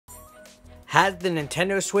Has the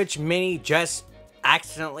Nintendo Switch Mini just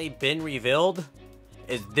accidentally been revealed?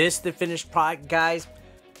 Is this the finished product, guys?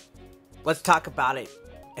 Let's talk about it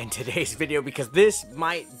in today's video because this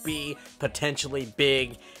might be potentially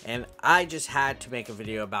big, and I just had to make a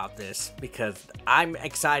video about this because I'm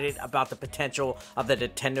excited about the potential of the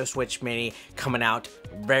Nintendo Switch Mini coming out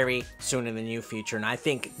very soon in the new future. And I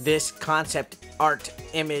think this concept art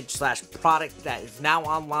image slash product that is now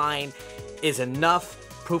online is enough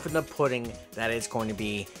proof in the pudding that it's going to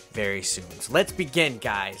be very soon. So let's begin,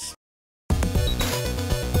 guys.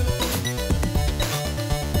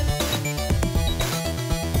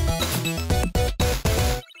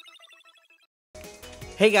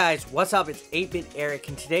 Hey guys, what's up? It's 8-Bit Eric,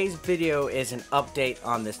 and today's video is an update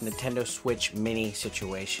on this Nintendo Switch Mini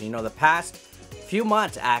situation. You know, the past few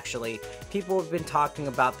months, actually, people have been talking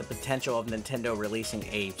about the potential of Nintendo releasing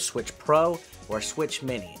a Switch Pro or Switch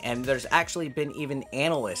Mini, and there's actually been even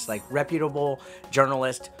analysts, like reputable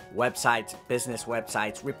journalist websites, business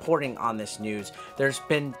websites, reporting on this news. There's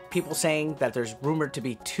been people saying that there's rumored to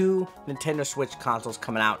be 2 Nintendo Switch consoles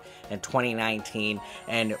coming out in 2019,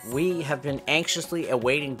 and we have been anxiously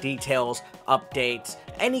awaiting details, updates,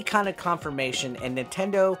 any kind of confirmation, and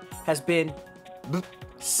Nintendo has been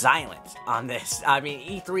silent on this. I mean,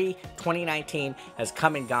 E3 2019 has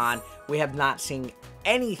come and gone. We have not seen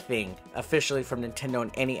anything officially from Nintendo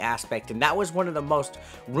in any aspect, and that was one of the most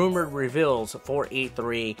rumored reveals for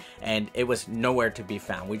E3, and it was nowhere to be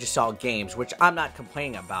found. We just saw games, which I'm not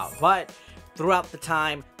complaining about, but throughout the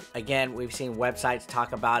time, again, we've seen websites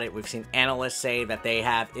talk about it. We've seen analysts say that they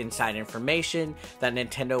have inside information that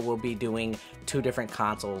Nintendo will be doing 2 different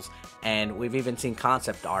consoles, and we've even seen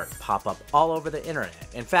concept art pop up all over the internet.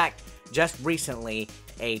 In fact, just recently,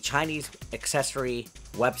 a Chinese accessory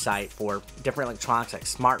website for different electronics like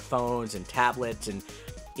smartphones and tablets and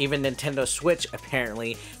even Nintendo Switch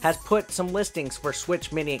apparently has put some listings for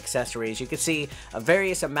Switch Mini accessories. You can see a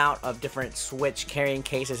various amount of different Switch carrying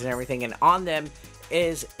cases and everything, and on them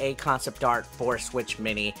is a concept art for Switch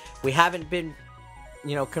Mini. We haven't been,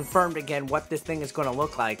 confirmed again what this thing is going to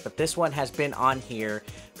look like, but this one has been on here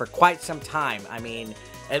for quite some time. I mean,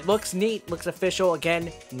 it looks neat, looks official.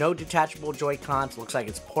 Again, no detachable Joy-Cons, looks like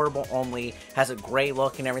it's portable only, has a gray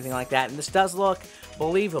look and everything like that, and this does look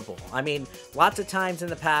believable. I mean, lots of times in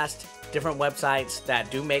the past, different websites that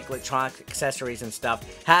do make electronic accessories and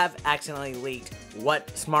stuff have accidentally leaked what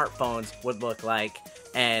smartphones would look like,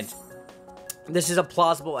 and this is a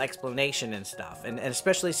plausible explanation and stuff, and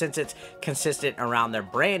especially since it's consistent around their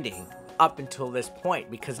branding up until this point,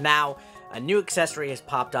 because now a new accessory has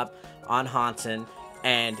popped up on Hansen,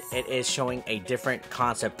 and it is showing a different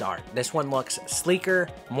concept art. This one looks sleeker,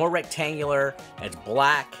 more rectangular, it's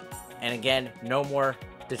black, and again, no more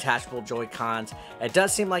detachable Joy-Cons. It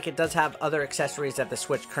does seem like it does have other accessories that the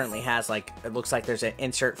Switch currently has, like it looks like there's an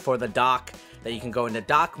insert for the dock that you can go into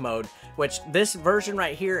dock mode, which this version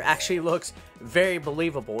right here actually looks very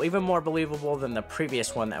believable, even more believable than the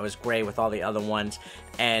previous one that was gray with all the other ones.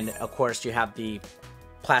 And of course you have the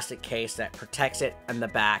plastic case that protects it in the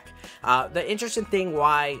back. The interesting thing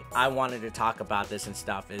why I wanted to talk about this and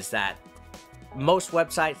stuff is that most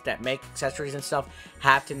websites that make accessories and stuff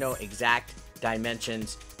have to know exact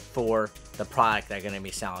dimensions for the product they're going to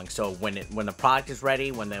be selling. So when the product is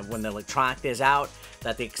ready, when the electronic is out,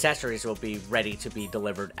 that the accessories will be ready to be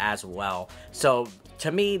delivered as well. So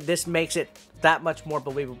to me, this makes it that much more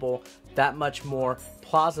believable, that much more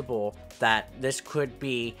plausible that this could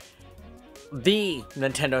be the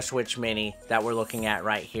Nintendo Switch Mini that we're looking at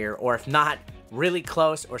right here, or if not, really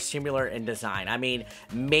close or similar in design. I mean,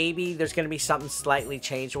 maybe there's going to be something slightly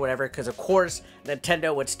changed or whatever, because of course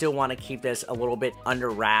Nintendo would still want to keep this a little bit under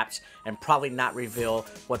wraps and probably not reveal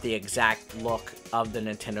what the exact look of the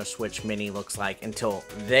Nintendo Switch Mini looks like until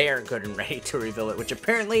they're good and ready to reveal it, which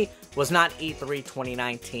apparently was not E3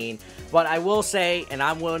 2019. But I will say, and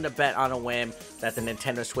I'm willing to bet on a whim, that the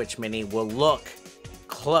Nintendo Switch Mini will look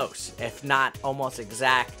close, if not almost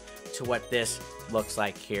exact, to what this looks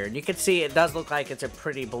like here. And you can see it does look like it's a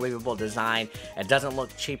pretty believable design. It doesn't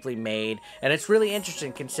look cheaply made, and it's really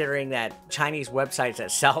interesting considering that Chinese websites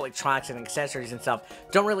that sell electronics and accessories and stuff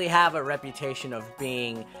don't really have a reputation of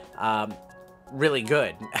being really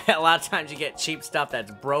good. A lot of times you get cheap stuff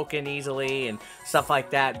that's broken easily and stuff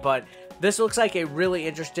like that, but this looks like a really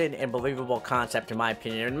interesting and believable concept in my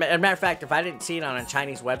opinion. As a matter of fact, if I didn't see it on a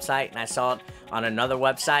Chinese website and I saw it on another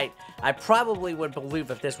website, I probably would believe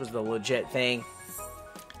that this was the legit thing.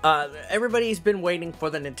 Everybody's been waiting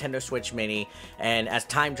for the Nintendo Switch Mini, and as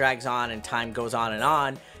time drags on and time goes on and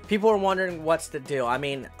on, people are wondering what's the deal. I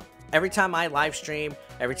mean, every time I live stream,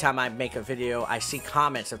 every time I make a video, I see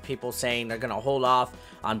comments of people saying they're going to hold off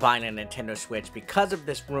on buying a Nintendo Switch because of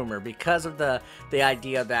this rumor, because of the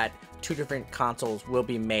idea that 2 different consoles will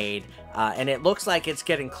be made, and it looks like it's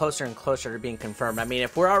getting closer and closer to being confirmed. I mean,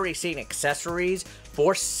 if we're already seeing accessories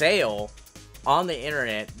for sale on the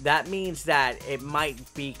internet, that means that it might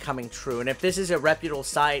be coming true. And if this is a reputable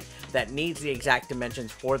site that needs the exact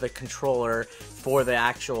dimensions for the controller, for the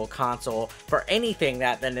actual console, for anything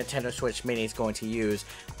that the Nintendo Switch Mini is going to use,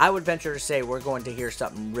 I would venture to say we're going to hear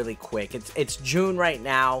something really quick. It's June right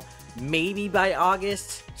now, maybe by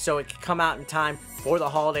August, so it could come out in time for the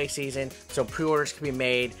holiday season, so pre-orders can be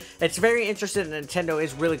made. It's very interesting that Nintendo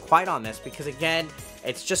is really quiet on this, because again,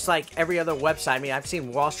 it's just like every other website. I mean, I've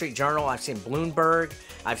seen Wall Street Journal, I've seen Bloomberg,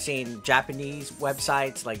 I've seen Japanese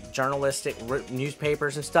websites like journalistic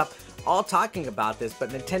newspapers and stuff all talking about this, but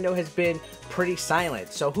Nintendo has been pretty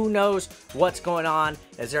silent. So who knows what's going on?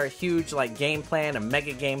 Is there a huge like game plan, a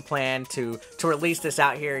mega game plan to release this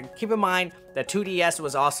out here? And keep in mind that 2DS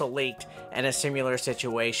was also leaked in a similar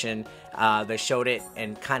situation. They showed it,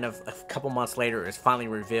 and kind of a couple months later it was finally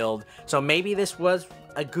revealed. So maybe this was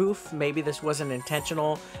a goof, maybe this wasn't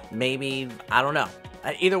intentional, maybe, I don't know.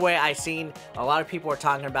 Either way, I've seen a lot of people are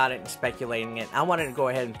talking about it and speculating it. I wanted to go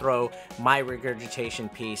ahead and throw my regurgitation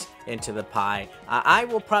piece into the pie. I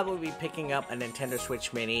will probably be picking up a Nintendo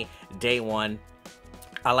Switch Mini day one.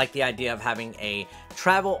 I like the idea of having a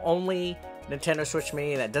travel-only Nintendo Switch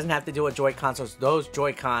Mini that doesn't have to deal with Joy-Cons. So those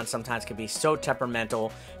Joy-Cons sometimes can be so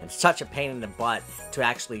temperamental and such a pain in the butt to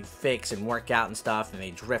actually fix and work out and stuff, and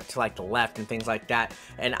they drift to like the left and things like that.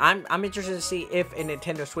 And I'm interested to see if a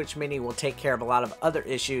Nintendo Switch Mini will take care of a lot of other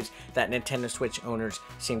issues that Nintendo Switch owners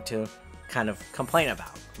seem to kind of complain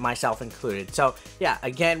about, myself included. So yeah,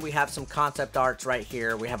 again, we have some concept arts right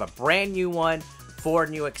here. We have a brand new one for a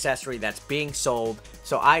new accessory that's being sold.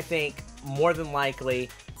 So I think more than likely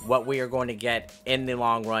what we are going to get in the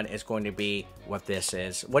long run is going to be what this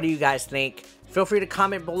is. What do you guys think? Feel free to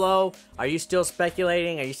comment below. Are you still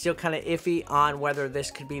speculating? Are you still kind of iffy on whether this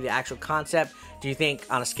could be the actual concept? Do you think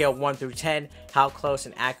on a scale of 1 through 10, how close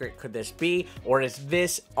and accurate could this be? Or is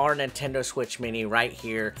this our Nintendo Switch Mini right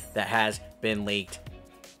here that has been leaked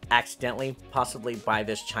accidentally, possibly by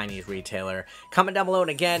this Chinese retailer? Comment down below, and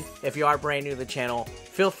again, if you are brand new to the channel,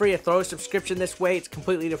 feel free to throw a subscription this way. It's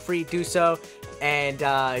completely free, do so, and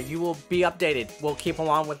you will be updated. We'll keep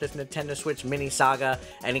along with this Nintendo Switch Mini saga.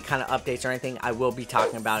 Any kind of updates or anything, I will be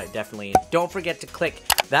talking about it, definitely. Don't forget to click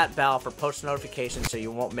that bell for post notifications so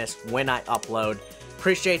you won't miss when I upload.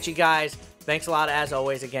 Appreciate you guys. Thanks a lot, as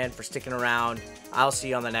always, again, for sticking around. I'll see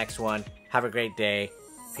you on the next one. Have a great day.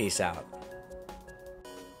 Peace out.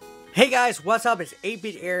 Hey guys, what's up? It's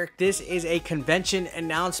 8-Bit Eric. This is a convention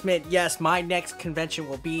announcement. Yes, my next convention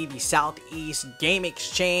will be the Southeast Game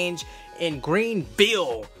Exchange in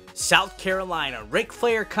Greenville, South Carolina. Ric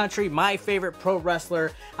Flair country, my favorite pro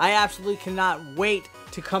wrestler. I absolutely cannot wait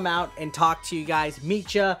to come out and talk to you guys,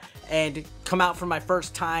 meet ya, and come out for my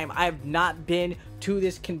first time. I have not been to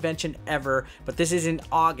this convention ever, but this is in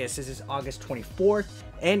August. This is August 24th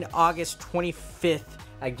and August 25th.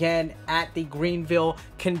 Again, at the Greenville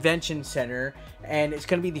Convention Center, and it's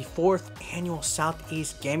going to be the 4th annual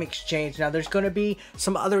Southeast Game Exchange. Now, there's going to be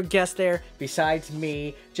some other guests there besides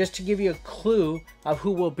me. Just to give you a clue of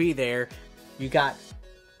who will be there, you got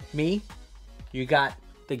me, you got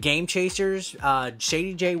the Game Chasers,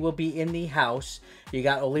 Shady J will be in the house, you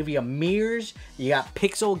got Olivia Mears, you got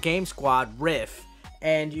Pixel Game Squad, Riff,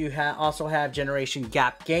 and you also have Generation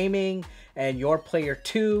Gap Gaming, and Your Player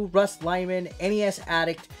 2, Russ Lyman, NES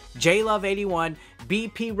Addict, JLove81,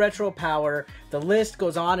 BP Retro Power. The list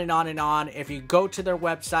goes on and on and on. If you go to their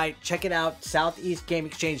website, check it out,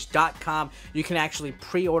 southeastgameexchange.com. You can actually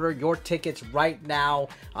pre-order your tickets right now.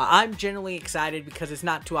 I'm generally excited because it's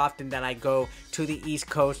not too often that I go to the East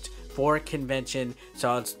Coast for a convention,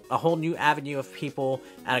 so it's a whole new avenue of people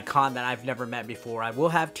at a con that I've never met before. I will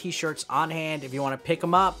have t-shirts on hand if you want to pick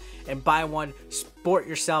them up and buy one. Sport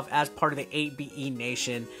yourself as part of the 8BE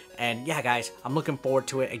Nation. And yeah, guys, I'm looking forward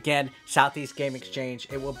to it. Again, Southeast Game Exchange.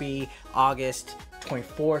 It will be August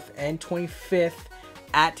 24th and 25th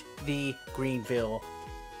at the Greenville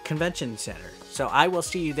Convention Center. So I will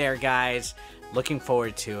see you there, guys. Looking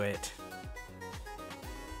forward to it.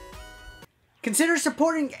 Consider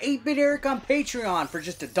supporting 8-Bit Eric on Patreon for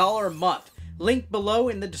just $1 a month. Link below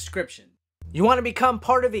in the description. You want to become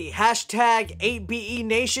part of the hashtag 8BE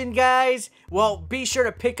Nation, guys? Well, be sure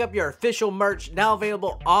to pick up your official merch, now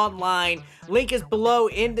available online. Link is below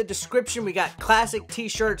in the description. We got classic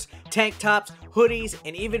t-shirts, tank tops, hoodies,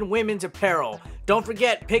 and even women's apparel. Don't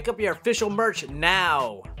forget, pick up your official merch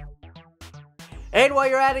now. And while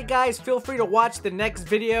you're at it, guys, feel free to watch the next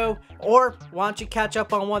video, or why don't you catch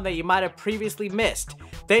up on one that you might have previously missed.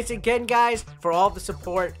 Thanks again, guys, for all the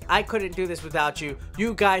support. I couldn't do this without you.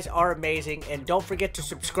 You guys are amazing, and don't forget to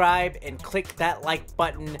subscribe and click that like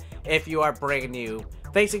button if you are brand new.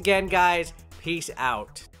 Thanks again, guys. Peace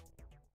out.